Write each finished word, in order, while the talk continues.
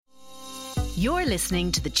You're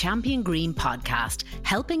listening to the Champion Green podcast,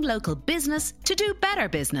 helping local business to do better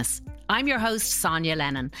business. I'm your host, Sonia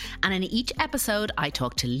Lennon, and in each episode, I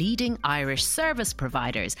talk to leading Irish service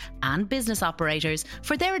providers and business operators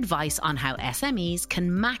for their advice on how SMEs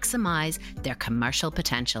can maximise their commercial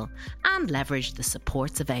potential and leverage the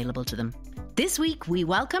supports available to them. This week, we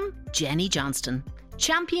welcome Jenny Johnston,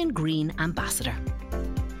 Champion Green Ambassador.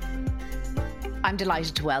 I'm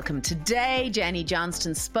delighted to welcome today Jenny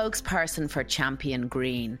Johnston, spokesperson for Champion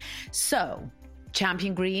Green. So,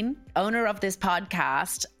 Champion Green, owner of this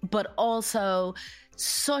podcast, but also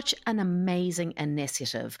such an amazing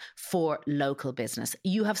initiative for local business.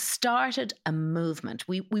 You have started a movement.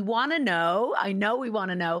 We want to know, we want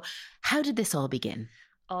to know, how did this all begin?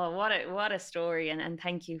 Oh, what a story. And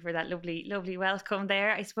thank you for that lovely welcome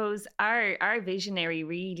there. I suppose our visionary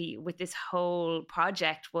really with this whole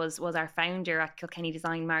project was our founder at Kilkenny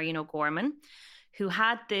Design, Marion O'Gorman, who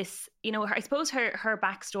had this, I suppose her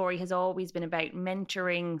backstory has always been about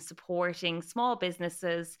mentoring, supporting small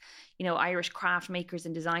businesses, Irish craft makers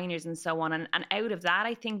and designers and so on. And out of that,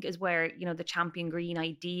 I think, is where, the Champion Green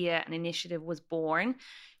idea and initiative was born.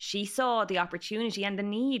 She saw the opportunity and the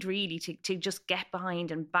need really to just get behind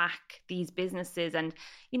and back these businesses. And,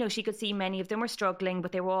 she could see many of them were struggling,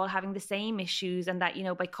 but they were all having the same issues. And that,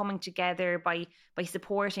 by coming together, by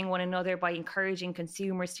supporting one another, by encouraging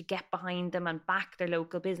consumers to get behind them and back their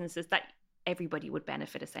local businesses, that everybody would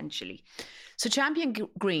benefit essentially. So Champion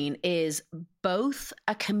Green is both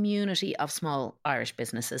a community of small Irish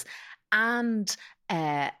businesses and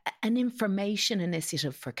an information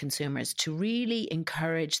initiative for consumers to really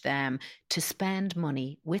encourage them to spend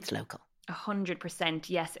money with local. 100%.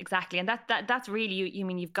 Yes, exactly. And that's really,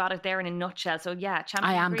 you've got it there in a nutshell. So yeah,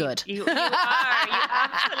 Champion I am Green, good. You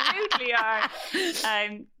absolutely are.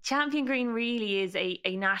 Champion Green really is a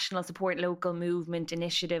national support local movement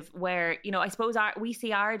initiative where, I suppose we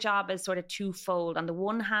see our job as sort of twofold. On the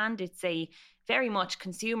one hand, it's a very much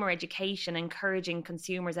consumer education, encouraging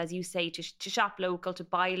consumers, as you say, to shop local, to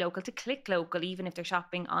buy local, to click local, even if they're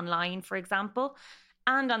shopping online, for example.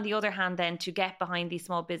 And on the other hand, then to get behind these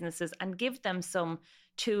small businesses and give them some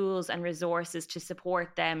tools and resources to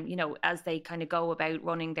support them, as they kind of go about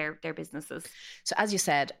running their businesses. So as you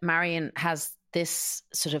said, Marion has this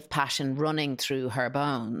sort of passion running through her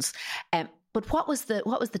bones. But what was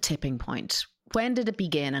the tipping point? When did it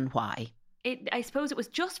begin and why? I suppose it was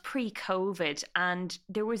just pre-COVID, and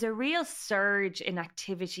there was a real surge in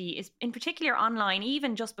activity, in particular online,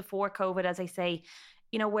 even just before COVID, as I say,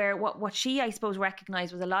 where what she, I suppose,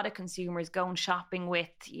 recognised was a lot of consumers going shopping with,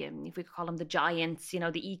 if we could call them the giants,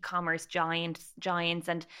 the e-commerce giants.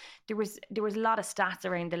 And there was a lot of stats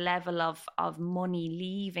around the level of money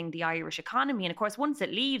leaving the Irish economy. And of course, once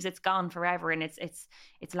it leaves, it's gone forever, and it's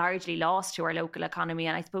largely lost to our local economy.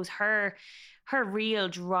 And I suppose her real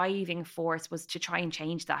driving force was to try and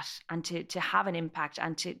change that and to have an impact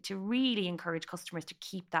and to really encourage customers to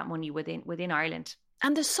keep that money within Ireland.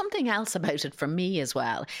 And there's something else about it for me as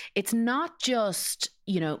well. It's not just,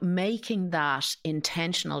 making that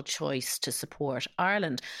intentional choice to support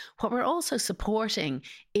Ireland. What we're also supporting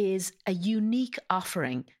is a unique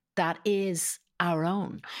offering that is our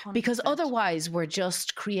own. 100%. Because otherwise we're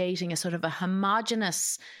just creating a sort of a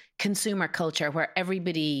homogenous consumer culture where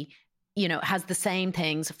everybody has the same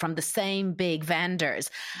things from the same big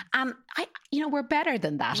vendors. And we're better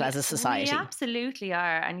than that as a society. We absolutely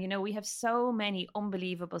are. And, we have so many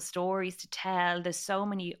unbelievable stories to tell. There's so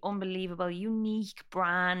many unbelievable, unique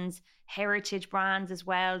brands, heritage brands as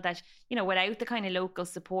well that, without the kind of local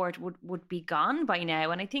support would be gone by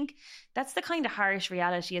now. And I think that's the kind of harsh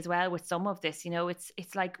reality as well with some of this.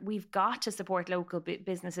 It's like we've got to support local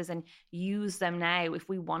businesses and use them now if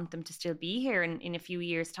we want them to still be here in a few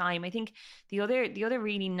years' time. I think the other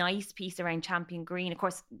really nice piece around Champion Green, of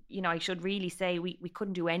course, I should really say we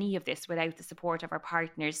couldn't do any of this without the support of our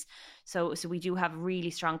partners. So we do have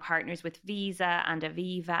really strong partners with Visa and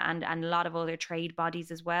Aviva and a lot of other trade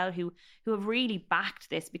bodies as well who have really backed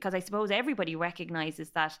this, because I suppose everybody recognises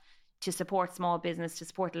that to support small business, to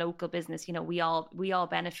support local business, we all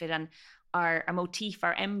benefit. And our motif,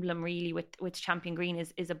 our emblem really with Champion Green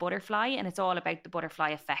is a butterfly, and it's all about the butterfly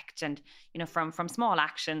effect. And, from small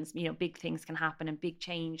actions, big things can happen and big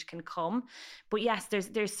change can come. But yes,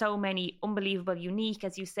 there's so many unbelievable, unique,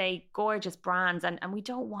 as you say, gorgeous brands. And we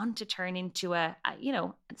don't want to turn into a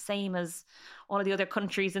same as all of the other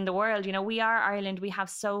countries in the world. We are Ireland. We have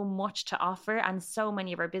so much to offer, and so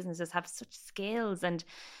many of our businesses have such skills and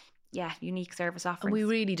unique service offerings. And we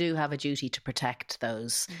really do have a duty to protect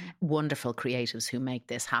those wonderful creatives who make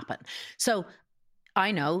this happen. So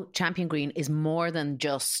I know Champion Green is more than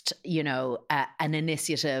just, an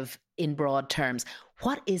initiative in broad terms.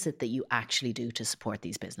 What is it that you actually do to support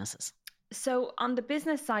these businesses? So on the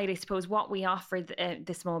business side, I suppose what we offer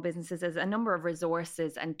the small businesses is a number of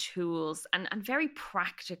resources and tools and very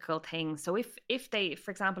practical things. So if they,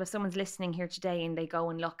 for example, if someone's listening here today and they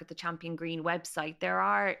go and look at the Champion Green website, there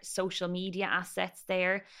are social media assets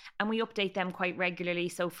there and we update them quite regularly.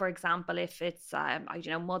 So for example, if it's,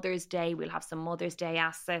 Mother's Day, we'll have some Mother's Day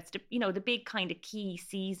assets, the big kind of key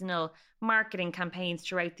seasonal marketing campaigns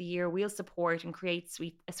throughout the year. We'll support and create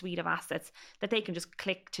a suite of assets that they can just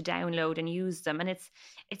click to download and use them. And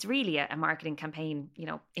it's really a marketing campaign,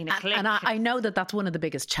 in a click. And I know that that's one of the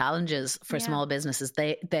biggest challenges for small businesses.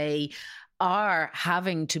 They are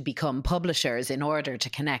having to become publishers in order to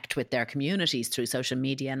connect with their communities through social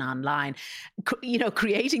media and online.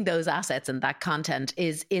 Creating those assets and that content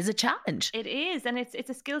is a challenge. It is, and it's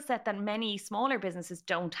a skill set that many smaller businesses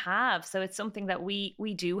don't have. So it's something that we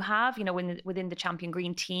do have, within the Champion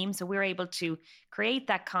Green team. So we're able to create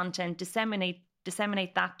that content, disseminate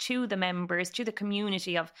that to the members, to the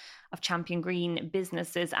community of Champion Green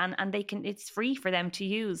businesses, and it's free for them to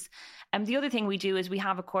use. And the other thing we do is we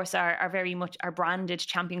have, of course, our very much our branded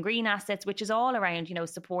Champion Green assets, which is all around,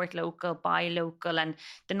 support local, buy local, and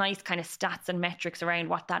the nice kind of stats and metrics around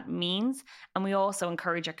what that means. And we also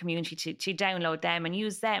encourage our community to download them and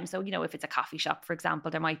use them. So, if it's a coffee shop, for example,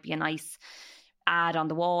 there might be a nice ad on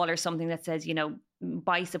the wall or something that says,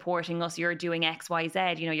 by supporting us, you're doing X, Y,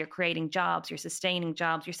 Z, you're creating jobs, you're sustaining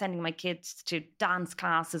jobs, you're sending my kids to dance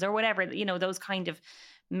classes or whatever, those kind of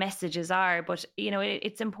messages are. But,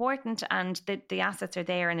 it's important, and the assets are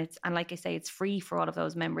there, and like I say, it's free for all of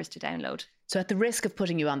those members to download. So at the risk of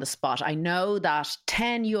putting you on the spot, I know that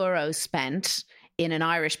 €10 spent in an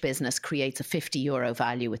Irish business creates a €50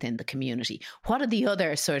 value within the community. What are the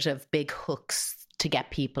other sort of big hooks to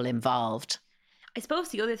get people involved? I suppose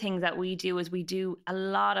the other thing that we do is we do a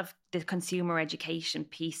lot of the consumer education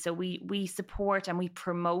piece. So we support and we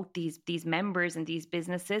promote these members and these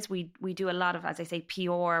businesses. We do a lot of, as I say,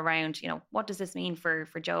 PR around, what does this mean for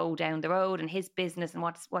Joe down the road and his business, and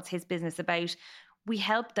what's his business about. We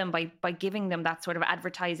help them by giving them that sort of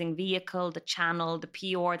advertising vehicle, the channel, the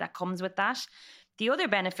PR that comes with that. The other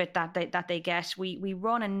benefit that they get, we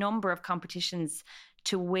run a number of competitions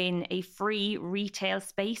to win a free retail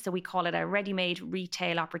space. So we call it a ready-made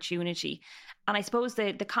retail opportunity. And I suppose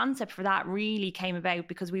the concept for that really came about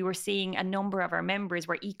because we were seeing a number of our members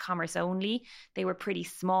were e-commerce only. They were pretty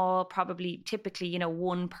small, typically,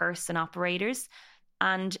 one-person operators.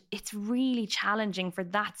 And it's really challenging for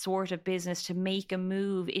that sort of business to make a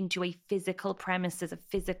move into a physical premises,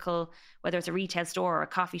 whether it's a retail store or a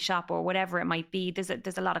coffee shop or whatever it might be. There's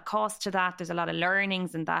a lot of cost to that. There's a lot of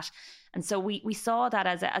learnings in that. And so we saw that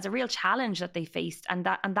as a real challenge that they faced. And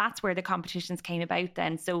that's where the competitions came about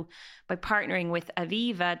then. So by partnering with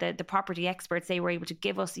Aviva, the property experts, they were able to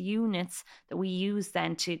give us units that we use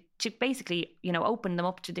then to basically, open them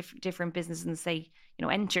up to different businesses and say,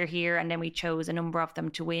 enter here. And then we chose a number of them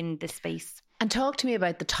to win this space. And talk to me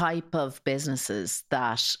about the type of businesses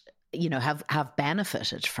that, have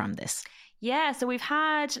benefited from this. Yeah, so we've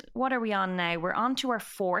had, what are we on now? We're on to our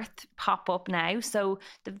fourth pop-up now. So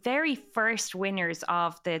the very first winners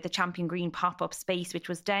of the Champion Green pop-up space, which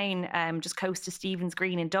was down just close to Stephen's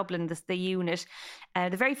Green in Dublin, the unit,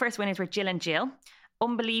 the very first winners were Jill and Jill.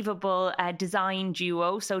 Unbelievable design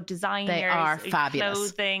duo. So designers, they are fabulous.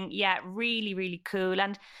 Clothing, yeah, really, really cool.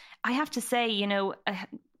 And I have to say,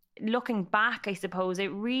 looking back, I suppose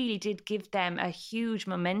it really did give them a huge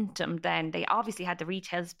momentum then. They obviously had the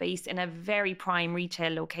retail space in a very prime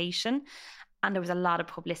retail location. And there was a lot of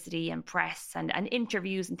publicity and press and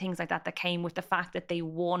interviews and things like that came with the fact that they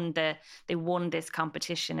won this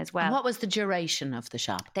competition as well. And what was the duration of the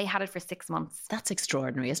shop? They had it for 6 months. That's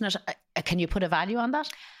extraordinary, isn't it? Can you put a value on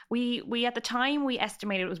that? We at the time, we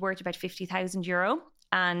estimated it was worth about €50,000.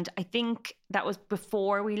 And I think that was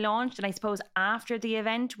before we launched. And I suppose after the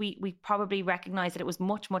event, we probably recognised that it was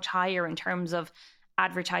much, much higher in terms of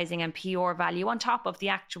advertising and PR value on top of the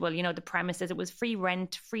actual, the premises. It was free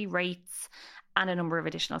rent, free rates, and a number of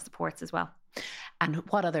additional supports as well. And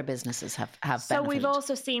what other businesses have benefited? So we've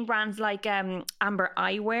also seen brands like Amber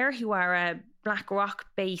Eyewear, who are a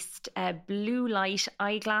Blackrock-based blue light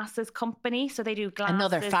eyeglasses company. So they do glasses.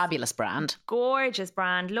 Another fabulous brand. Gorgeous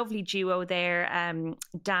brand. Lovely duo there.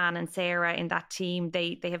 Dan and Sarah in that team.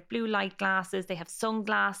 They have blue light glasses. They have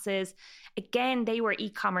sunglasses. Again, they were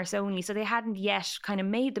e-commerce only. So they hadn't yet kind of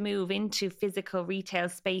made the move into physical retail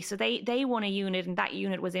space. So they won a unit, and that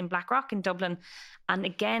unit was in Blackrock in Dublin. And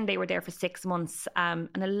again, they were there for 6 months, and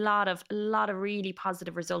a lot of really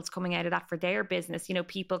positive results coming out of that for their business.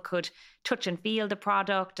 People could touch and feel the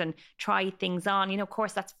product and try things on. Of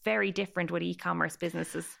course, that's very different with e-commerce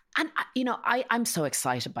businesses. And, I'm so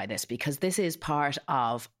excited by this because this is part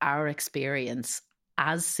of our experience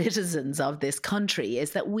as citizens of this country,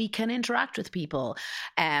 is that we can interact with people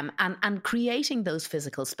and creating those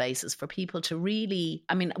physical spaces for people to really,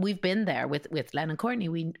 we've been there with Len and Courtney.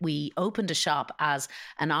 We opened a shop as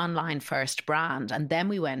an online first brand, and then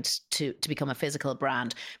we went to become a physical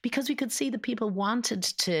brand because we could see that people wanted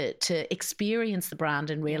to experience the brand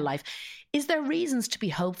in real life. Is there reasons to be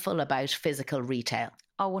hopeful about physical retail?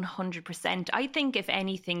 Oh, 100%. I think if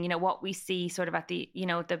anything, what we see sort of at the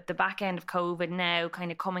back end of COVID now,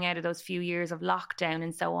 kind of coming out of those few years of lockdown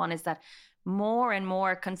and so on, is that more and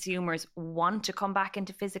more consumers want to come back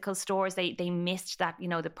into physical stores. They missed that,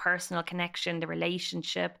 the personal connection, the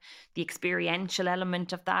relationship, the experiential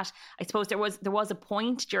element of that. I suppose there was a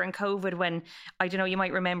point during COVID when, I don't know, you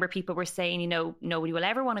might remember people were saying, nobody will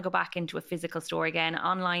ever want to go back into a physical store again.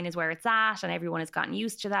 Online is where it's at, and everyone has gotten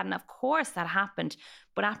used to that. And of course that happened.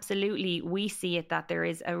 But absolutely, we see it that there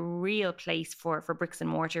is a real place for bricks and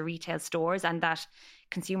mortar retail stores, and that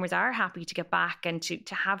consumers are happy to get back and to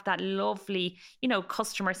have that lovely,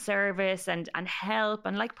 customer service and help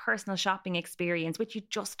and like personal shopping experience, which you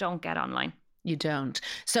just don't get online. You don't.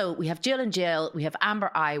 So we have Jill and Jill, we have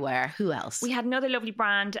Amber Eyewear. Who else? We had another lovely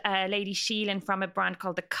brand, Lady Sheelan, from a brand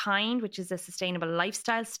called The Kind, which is a sustainable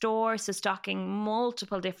lifestyle store. So stocking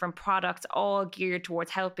multiple different products, all geared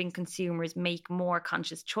towards helping consumers make more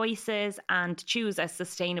conscious choices and choose a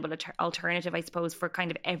sustainable alternative, I suppose, for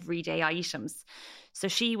kind of everyday items. So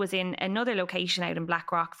she was in another location out in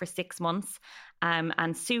Blackrock for 6 months.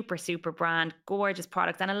 And super brand, gorgeous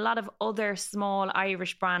products, and a lot of other small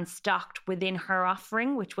Irish brands stocked within her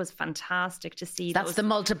offering, which was fantastic to see. That's the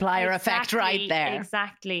multiplier effect right there.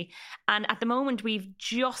 Exactly. And at the moment, we've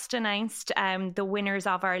just announced the winners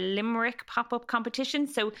of our Limerick pop-up competition.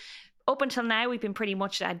 So up until now, we've been pretty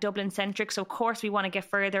much Dublin-centric. So, of course, we want to get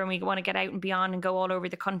further and we want to get out and beyond and go all over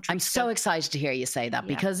the country. I'm so excited to hear you say that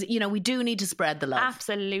because, we do need to spread the love.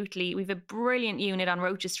 Absolutely. We have a brilliant unit on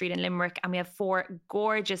Roches Street in Limerick, and we have 4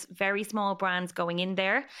 gorgeous, very small brands going in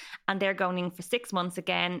there, and they're going in for 6 months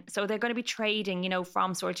again. So they're going to be trading,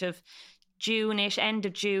 from sort of June-ish, end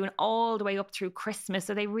of June, all the way up through Christmas.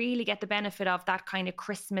 So they really get the benefit of that kind of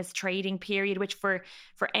Christmas trading period, which for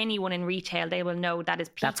anyone in retail, they will know that is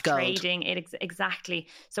peak trading. Exactly.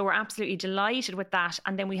 So we're absolutely delighted with that.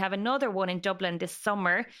 And then we have another one in Dublin this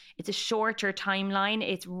summer. It's a shorter timeline.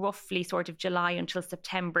 It's roughly sort of July until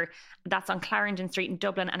September. That's on Clarendon Street in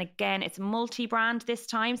Dublin. And again, it's multi-brand this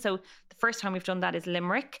time. So the first time we've done that is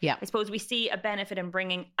Limerick. Yeah. I suppose we see a benefit in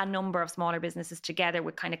bringing a number of smaller businesses together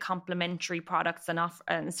with kind of complementary products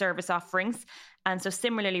and service offerings. And so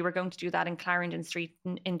similarly, we're going to do that in Clarendon Street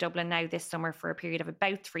in Dublin now this summer for a period of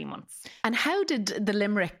about 3 months. And how did the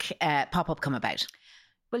Limerick pop-up come about?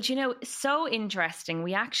 Well, so interesting.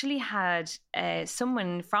 We actually had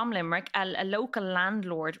someone from Limerick, a local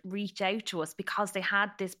landlord, reach out to us because they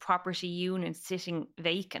had this property unit sitting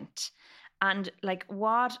vacant. And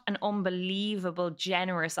what an unbelievable,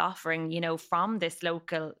 generous offering, from this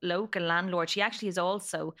local landlord. She actually is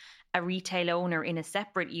also a retail owner in a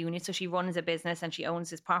separate unit. So she runs a business and she owns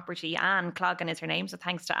this property. Anne Cloggan is her name. So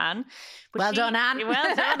thanks to Anne. Well done, Anne.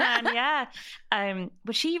 Well done, Anne, yeah.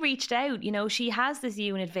 But she reached out, she has this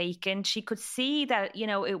unit vacant. She could see that,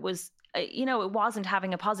 it was, it wasn't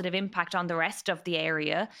having a positive impact on the rest of the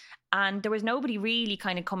area. And there was nobody really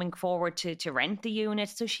kind of coming forward to rent the unit.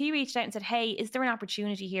 So she reached out and said, hey, is there an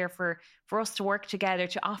opportunity here for us to work together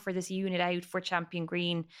to offer this unit out for Champion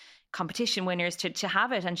Green competition winners to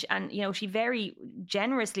have it? And she very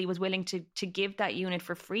generously was willing to give that unit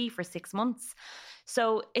for free for 6 months.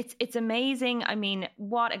 So it's amazing. I mean,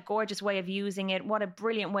 what a gorgeous way of using it. What a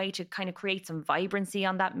brilliant way to kind of create some vibrancy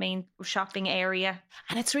on that main shopping area.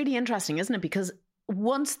 And it's really interesting, isn't it? Because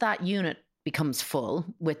once that unit becomes full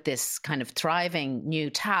with this kind of thriving new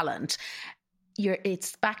talent,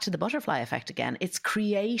 it's back to the butterfly effect again. It's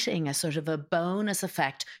creating a sort of a bonus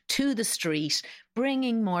effect to the street,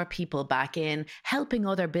 bringing more people back in, helping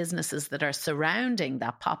other businesses that are surrounding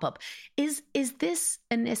that pop-up. Is this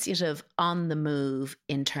initiative on the move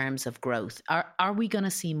in terms of growth? Are we going to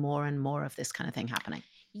see more and more of this kind of thing happening?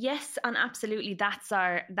 Yes, and absolutely, that's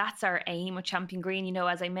our aim with Champion Green.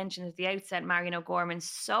 As I mentioned at the outset, Marion O'Gorman's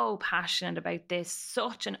so passionate about this,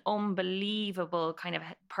 such an unbelievable kind of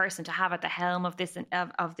person to have at the helm of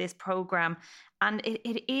this program. And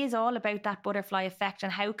it is all about that butterfly effect,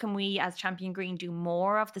 and how can we as Champion Green do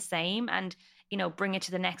more of the same and, bring it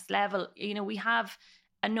to the next level. We have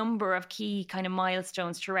a number of key kind of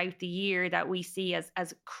milestones throughout the year that we see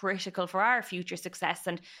as critical for our future success.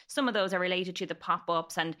 And some of those are related to the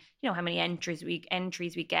pop-ups and, how many entries we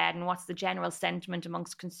get and what's the general sentiment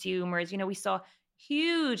amongst consumers. We saw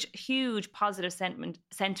huge positive sentiment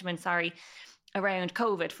around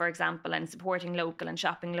COVID, for example, and supporting local and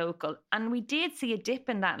shopping local. And we did see a dip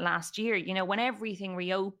in that last year. When everything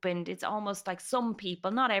reopened, it's almost like some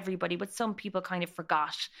people, not everybody, but some people kind of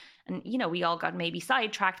forgot. And, we all got maybe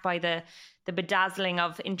sidetracked by the bedazzling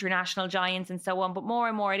of international giants and so on. But more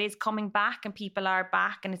and more it is coming back and people are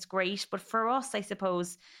back and it's great. But for us, I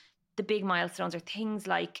suppose the big milestones are things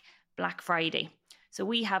like Black Friday. So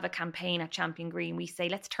we have a campaign at Champion Green. We say,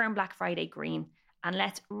 let's turn Black Friday green. And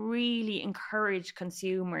let's really encourage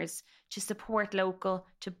consumers to support local,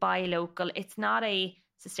 to buy local. It's not a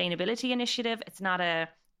sustainability initiative. It's not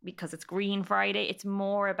because it's Green Friday. It's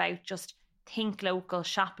more about just think local,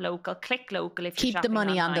 shop local, click local if you're keep the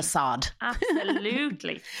money online. On the sod.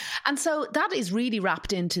 Absolutely. And so that is really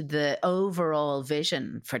wrapped into the overall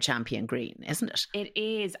vision for Champion Green, isn't it? It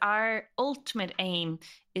is. Our ultimate aim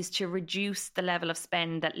is to reduce the level of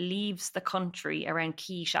spend that leaves the country around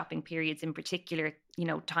key shopping periods, in particular,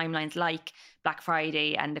 timelines like Black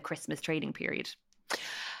Friday and the Christmas trading period.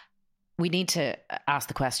 We need to ask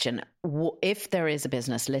the question, if there is a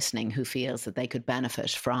business listening who feels that they could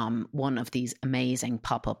benefit from one of these amazing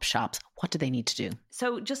pop-up shops, what do they need to do?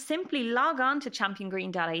 So just simply log on to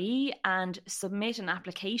championgreen.ie and submit an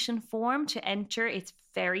application form to enter. It's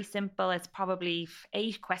very simple. It's probably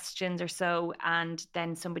 8 questions or so. And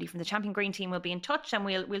then somebody from the Champion Green team will be in touch and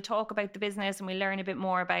we'll talk about the business and we'll learn a bit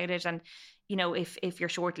more about it. And if you're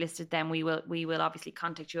shortlisted, then we will obviously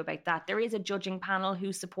contact you about that. There is a judging panel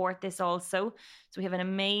who support this also. So we have an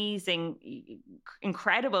amazing,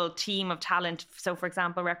 incredible team of talent. So, for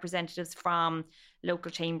example, representatives from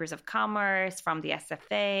local chambers of commerce, from the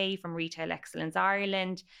SFA, from Retail Excellence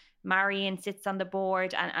Ireland. Marion sits on the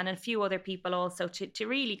board and a few other people also to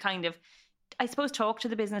really kind of, I suppose, talk to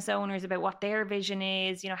the business owners about what their vision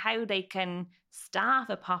is, how they can staff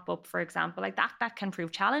a pop-up, for example, like that can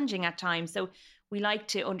prove challenging at times. So we like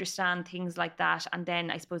to understand things like that. And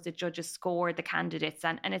then I suppose the judges score the candidates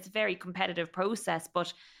and it's a very competitive process,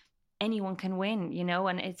 but anyone can win,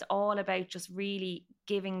 and it's all about just really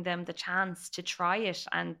giving them the chance to try it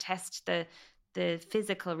and test the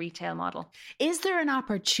physical retail model. Is there an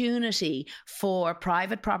opportunity for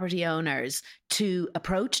private property owners to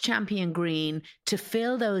approach Champion Green to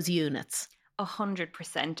fill those units?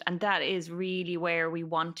 100%. And that is really where we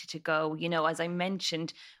wanted to go. As I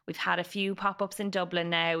mentioned, we've had a few pop-ups in Dublin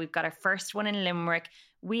now. We've got our first one in Limerick.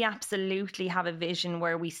 We absolutely have a vision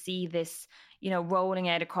where we see this, rolling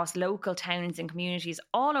out across local towns and communities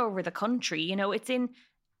all over the country. It's in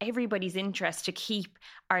everybody's interest to keep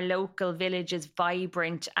our local villages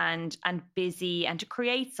vibrant and busy and to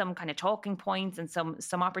create some kind of talking points and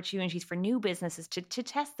some opportunities for new businesses to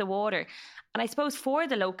test the water. And I suppose for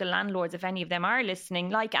the local landlords, if any of them are listening,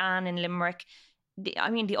 like Anne in Limerick,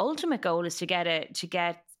 the ultimate goal is to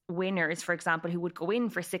get winners, for example, who would go in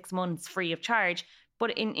for 6 months free of charge.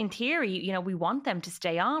 But in theory, we want them to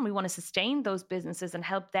stay on. We want to sustain those businesses and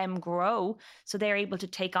help them grow so they're able to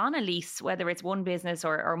take on a lease, whether it's one business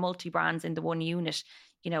or multi-brands in the one unit,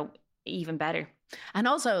 even better. And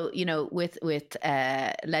also, with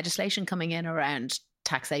legislation coming in around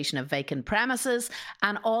taxation of vacant premises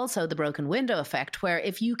and also the broken window effect, where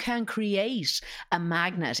if you can create a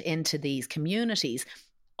magnet into these communities,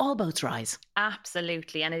 all boats rise.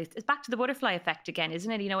 Absolutely. And it's back to the butterfly effect again,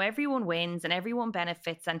 isn't it? Everyone wins and everyone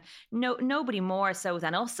benefits and nobody more so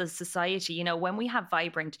than us as society. When we have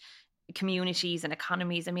vibrant communities and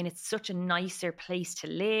economies, it's such a nicer place to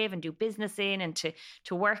live and do business in and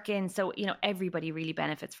to work in. So, everybody really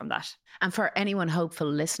benefits from that. And for anyone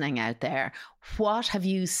hopeful listening out there, what have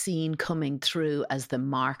you seen coming through as the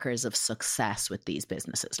markers of success with these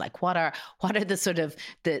businesses? Like what are the sort of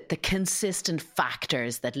the consistent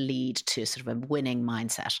factors that lead to sort of a winning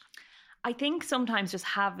mindset? I think sometimes just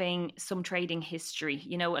having some trading history,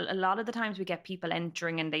 a lot of the times we get people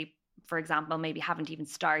entering and they, for example, maybe haven't even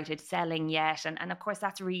started selling yet. And of course,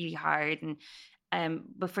 that's really hard. And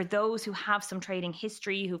but for those who have some trading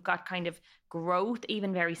history, who've got kind of growth,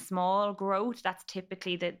 even very small growth, that's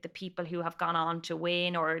typically the people who have gone on to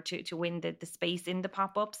win or to win the space in the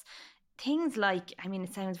pop-ups. Things like,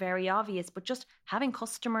 it sounds very obvious, but just having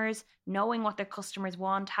customers, knowing what their customers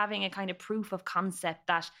want, having a kind of proof of concept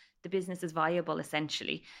that the business is viable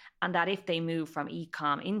essentially, and that if they move from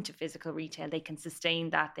e-com into physical retail, they can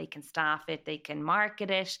sustain that, they can staff it, they can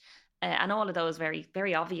market it, and all of those very,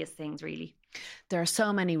 very obvious things, really. There are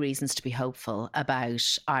so many reasons to be hopeful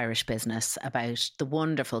about Irish business, about the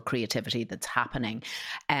wonderful creativity that's happening.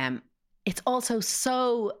 It's also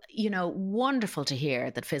so, wonderful to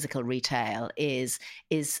hear that physical retail is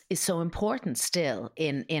so important still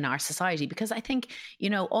in our society, because I think,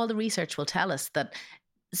 all the research will tell us that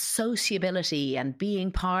sociability and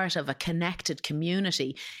being part of a connected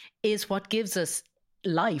community is what gives us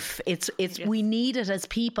life. It's yes. We need it as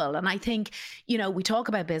people. And I think, we talk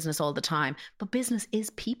about business all the time, but business is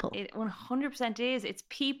people. It 100% is. It's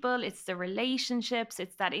people, it's the relationships,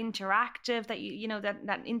 it's that interactive, that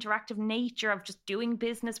that interactive nature of just doing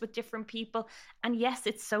business with different people. And yes,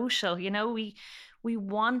 it's social. We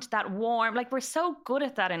want that warm, we're so good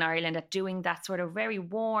at that in Ireland, at doing that sort of very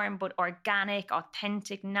warm but organic,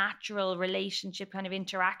 authentic, natural relationship kind of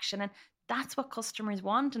interaction. And that's what customers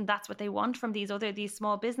want, and that's what they want from these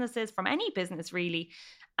small businesses, from any business really.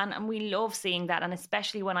 And we love seeing that. And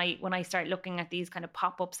especially when I start looking at these kind of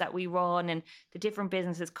pop-ups that we run and the different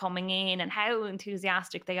businesses coming in and how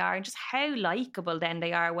enthusiastic they are and just how likable then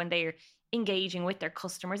they are when they're engaging with their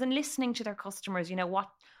customers and listening to their customers.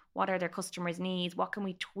 What are their customers' needs? What can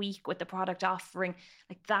we tweak with the product offering?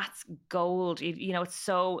 That's gold. It's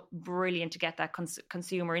so brilliant to get that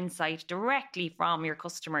consumer insight directly from your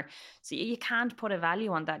customer. So you can't put a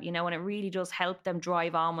value on that, and it really does help them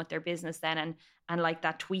drive on with their business then and like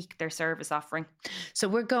that tweak their service offering. So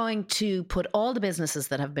we're going to put all the businesses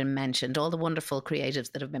that have been mentioned, all the wonderful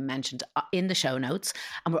creatives that have been mentioned in the show notes.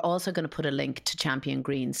 And we're also going to put a link to Champion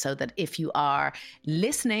Green so that if you are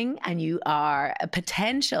listening and you are a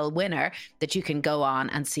potential winner, that you can go on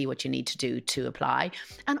and see what you need to do to apply.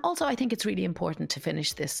 And also, I think it's really important to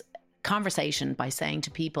finish this conversation by saying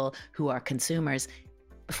to people who are consumers,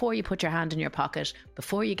 before you put your hand in your pocket,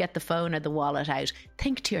 before you get the phone or the wallet out,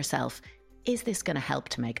 think to yourself, is this going to help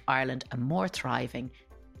to make Ireland a more thriving,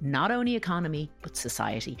 not only economy, but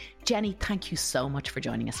society? Jenny, thank you so much for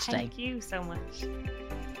joining us today. Thank you so much.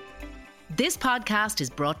 This podcast is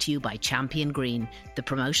brought to you by Champion Green, the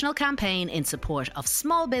promotional campaign in support of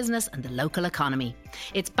small business and the local economy.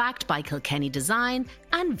 It's backed by Kilkenny Design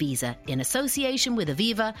and Visa in association with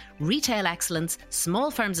Aviva, Retail Excellence, Small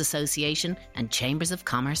Firms Association and Chambers of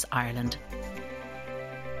Commerce Ireland.